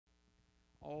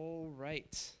All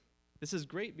right. This is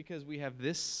great because we have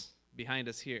this behind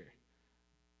us here.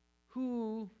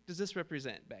 Who does this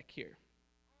represent back here?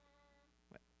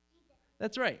 What?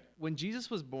 That's right. When Jesus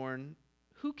was born,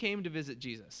 who came to visit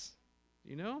Jesus?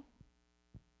 Do you know?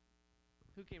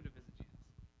 Who came to visit Jesus?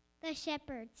 The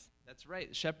shepherds. That's right,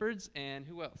 the shepherds, and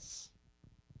who else?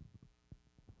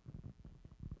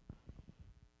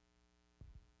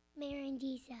 Mary and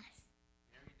Jesus.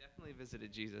 Mary definitely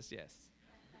visited Jesus, yes.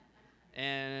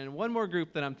 And one more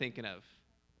group that I'm thinking of.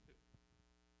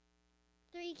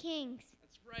 3 kings.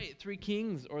 That's right, 3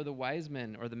 kings, or the wise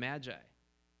men, or the magi.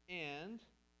 And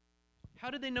how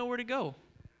did they know where to go?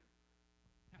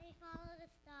 They followed the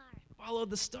star. Followed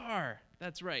the star.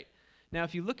 That's right. Now,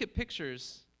 if you look at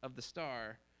pictures of the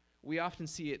star, we often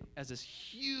see it as this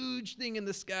huge thing in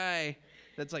the sky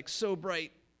that's like so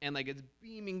bright and like it's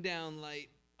beaming down light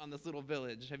on this little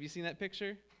village. Have you seen that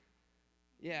picture?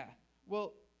 Yeah.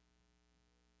 Well,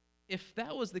 if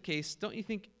that was the case, don't you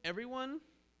think everyone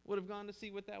would have gone to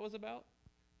see what that was about?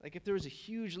 Like if there was a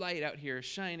huge light out here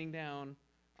shining down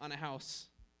on a house,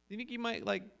 do you think you might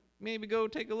like maybe go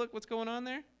take a look what's going on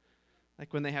there?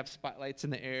 Like when they have spotlights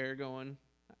in the air going,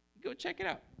 go check it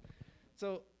out.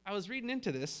 So I was reading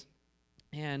into this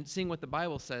and seeing what the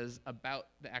Bible says about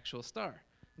the actual star.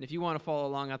 And if you want to follow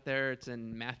along out there, it's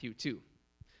in Matthew 2.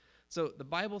 So the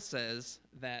Bible says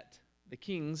that the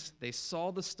kings, they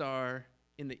saw the star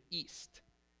in the east,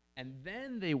 and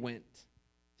then they went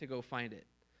to go find it.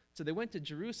 So they went to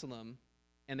Jerusalem,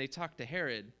 and they talked to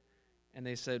Herod, and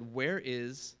they said, where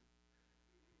is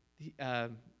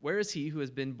he who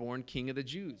has been born king of the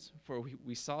Jews? For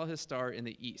we saw his star in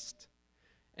the east.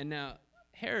 And now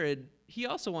Herod, he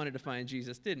also wanted to find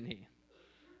Jesus, didn't he?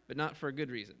 But not for a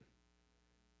good reason.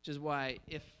 Which is why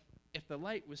if the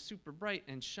light was super bright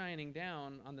and shining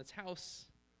down on this house,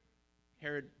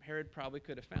 Herod probably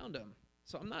could have found him.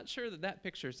 So I'm not sure that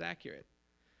picture is accurate.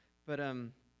 But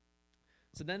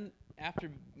so then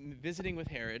after visiting with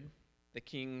Herod, the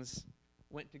kings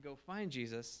went to go find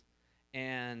Jesus.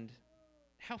 And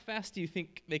how fast do you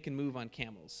think they can move on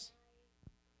camels?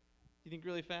 Do you think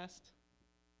really fast?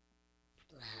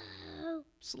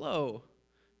 Slow.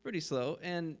 Pretty slow.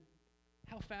 And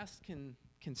how fast can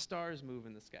stars move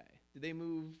in the sky? Do they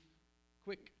move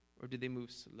quick or do they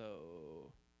move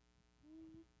slow?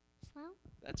 Slow?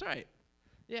 That's right.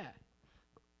 Yeah.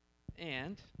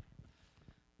 And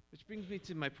which brings me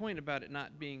to my point about it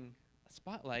not being a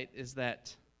spotlight is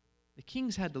that the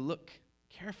kings had to look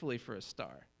carefully for a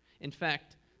star. In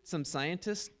fact, some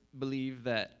scientists believe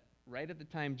that right at the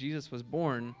time Jesus was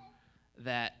born,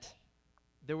 that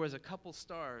there was a couple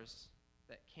stars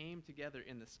that came together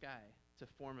in the sky to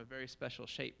form a very special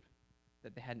shape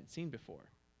that they hadn't seen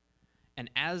before. And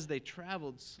as they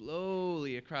traveled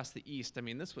slowly across the east, I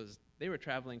mean, they were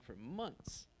traveling for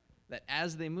months, that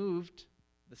as they moved,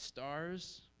 the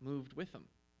stars moved with them.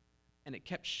 And it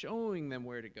kept showing them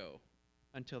where to go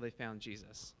until they found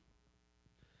Jesus.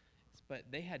 But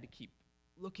they had to keep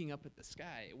looking up at the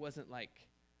sky. It wasn't like,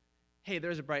 hey,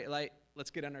 there's a bright light, let's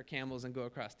get on our camels and go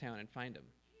across town and find them.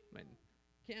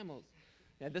 Camels.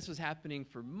 Yeah, this was happening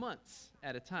for months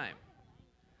at a time.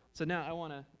 So now I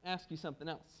want to ask you something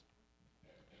else.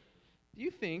 Do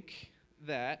you think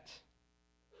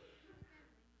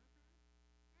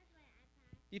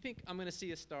I'm going to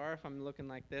see a star if I'm looking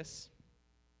like this?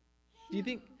 Do you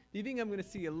think I'm going to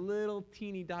see a little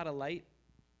teeny dot of light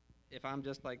if I'm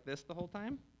just like this the whole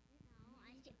time? No,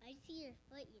 I see your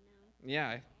foot, you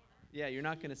know. Yeah, you're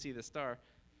not going to see the star.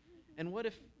 And what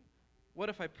if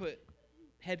I put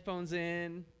headphones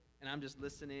in and I'm just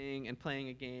listening and playing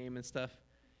a game and stuff?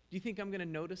 Do you think I'm going to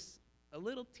notice a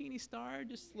little teeny star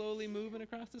just slowly moving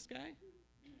across the sky?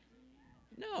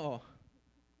 No.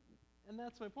 And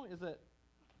that's my point, is that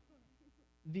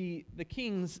the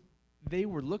kings, they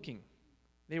were looking.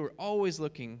 They were always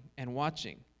looking and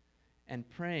watching and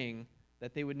praying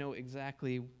that they would know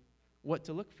exactly what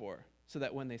to look for so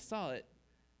that when they saw it,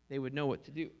 they would know what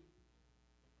to do.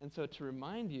 And so to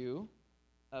remind you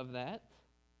of that,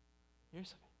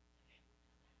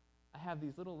 I have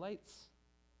these little lights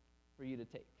for you to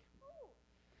take.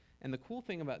 And the cool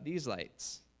thing about these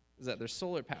lights is that they're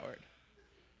solar powered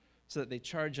so that they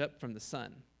charge up from the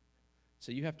sun.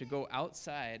 So you have to go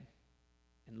outside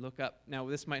and look up. Now,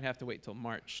 this might have to wait till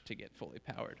March to get fully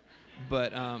powered.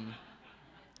 But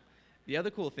the other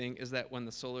cool thing is that when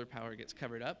the solar power gets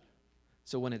covered up,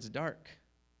 so when it's dark,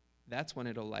 that's when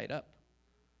it'll light up.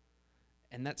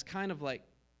 And that's kind of like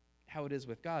how it is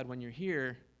with God. When you're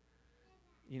here,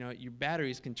 you know, your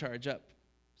batteries can charge up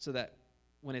so that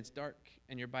when it's dark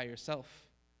and you're by yourself,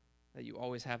 that you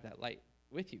always have that light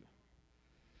with you.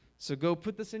 So go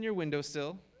put this in your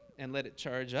windowsill and let it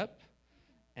charge up.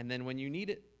 And then when you need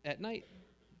it at night,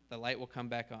 the light will come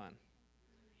back on.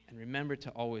 And remember to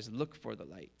always look for the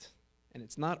light. And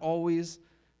it's not always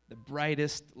the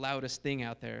brightest, loudest thing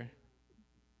out there,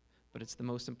 but it's the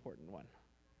most important one.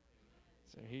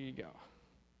 So here you go.